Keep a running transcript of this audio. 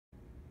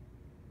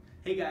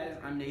Hey guys,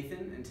 I'm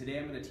Nathan, and today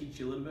I'm going to teach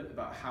you a little bit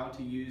about how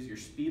to use your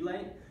speed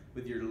light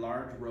with your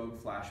large Rogue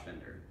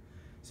Flashbender.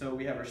 So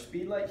we have our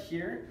speed light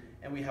here,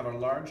 and we have our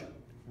large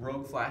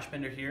Rogue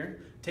Flashbender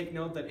here. Take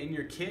note that in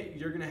your kit,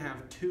 you're going to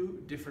have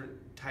two different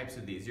types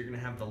of these. You're going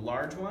to have the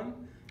large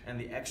one and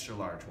the extra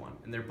large one,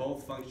 and they're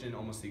both function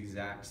almost the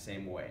exact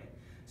same way.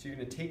 So you're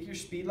going to take your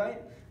speed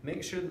light,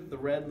 make sure that the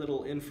red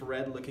little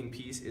infrared looking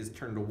piece is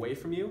turned away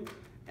from you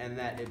and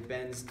that it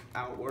bends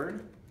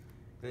outward.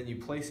 And then you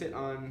place it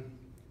on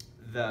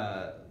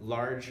the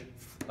large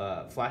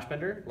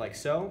Flashbender like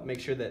so. Make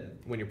sure that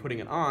when you're putting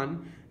it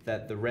on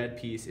that the red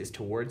piece is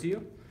towards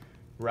you.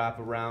 Wrap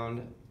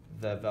around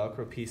the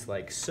Velcro piece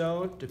like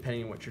so,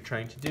 depending on what you're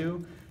trying to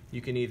do.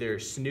 You can either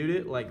snoot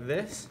it like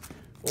this,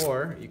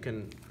 or you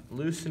can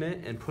loosen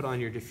it and put on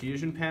your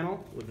diffusion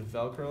panel with the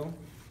Velcro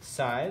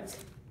sides.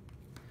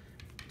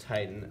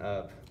 Tighten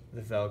up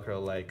the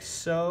Velcro like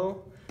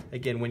so.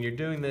 Again, when you're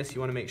doing this,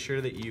 you want to make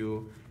sure that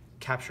you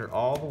capture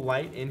all the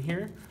light in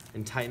here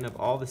and tighten up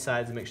all the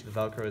sides and make sure the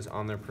Velcro is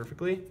on there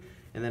perfectly.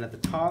 And then at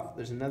the top,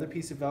 there's another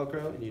piece of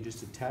Velcro, and you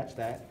just attach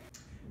that.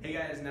 Hey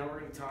guys, now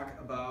we're going to talk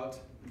about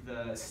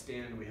the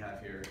stand we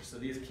have here. So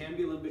these can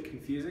be a little bit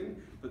confusing,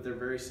 but they're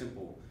very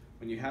simple.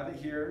 When you have it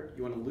here,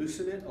 you want to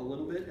loosen it a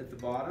little bit at the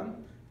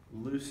bottom,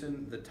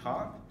 loosen the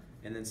top,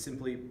 and then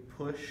simply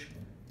push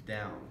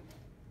down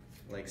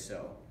like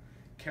so.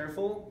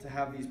 Careful to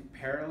have these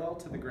parallel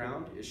to the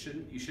ground. You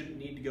shouldn't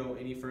need to go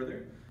any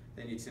further.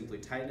 Then you'd simply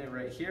tighten it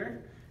right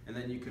here, and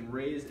then you can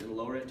raise and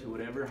lower it to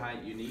whatever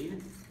height you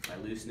need by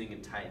loosening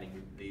and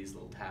tightening these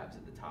little tabs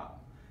at the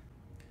top.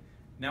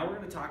 Now we're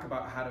going to talk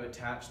about how to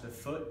attach the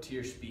foot to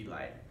your speed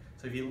light.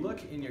 So if you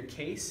look in your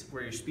case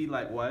where your speed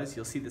light was,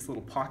 you'll see this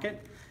little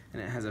pocket,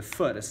 and it has a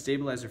foot, a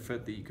stabilizer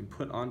foot that you can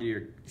put onto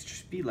your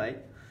speed light.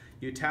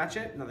 You attach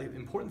it. Now the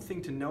important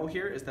thing to know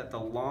here is that the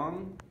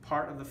long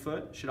part of the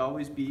foot should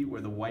always be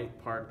where the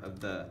white part of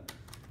the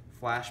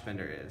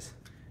Flashbender is.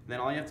 And then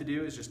all you have to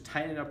do is just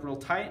tighten it up real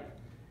tight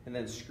and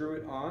then screw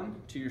it on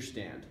to your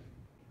stand.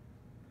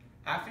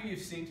 After you've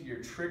synced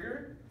your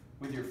trigger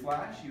with your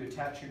flash, you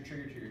attach your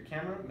trigger to your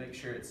camera, make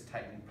sure it's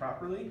tightened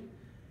properly,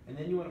 and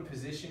then you want to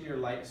position your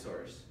light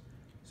source.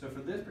 So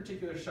for this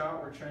particular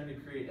shot, we're trying to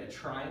create a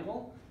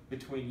triangle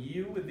between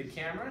you with the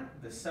camera,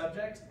 the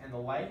subject, and the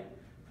light.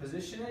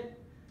 Position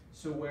it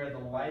so where the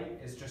light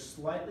is just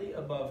slightly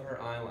above her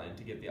eye line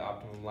to get the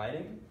optimum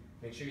lighting.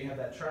 Make sure you have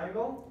that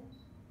triangle.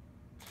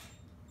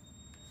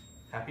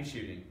 Happy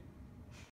shooting.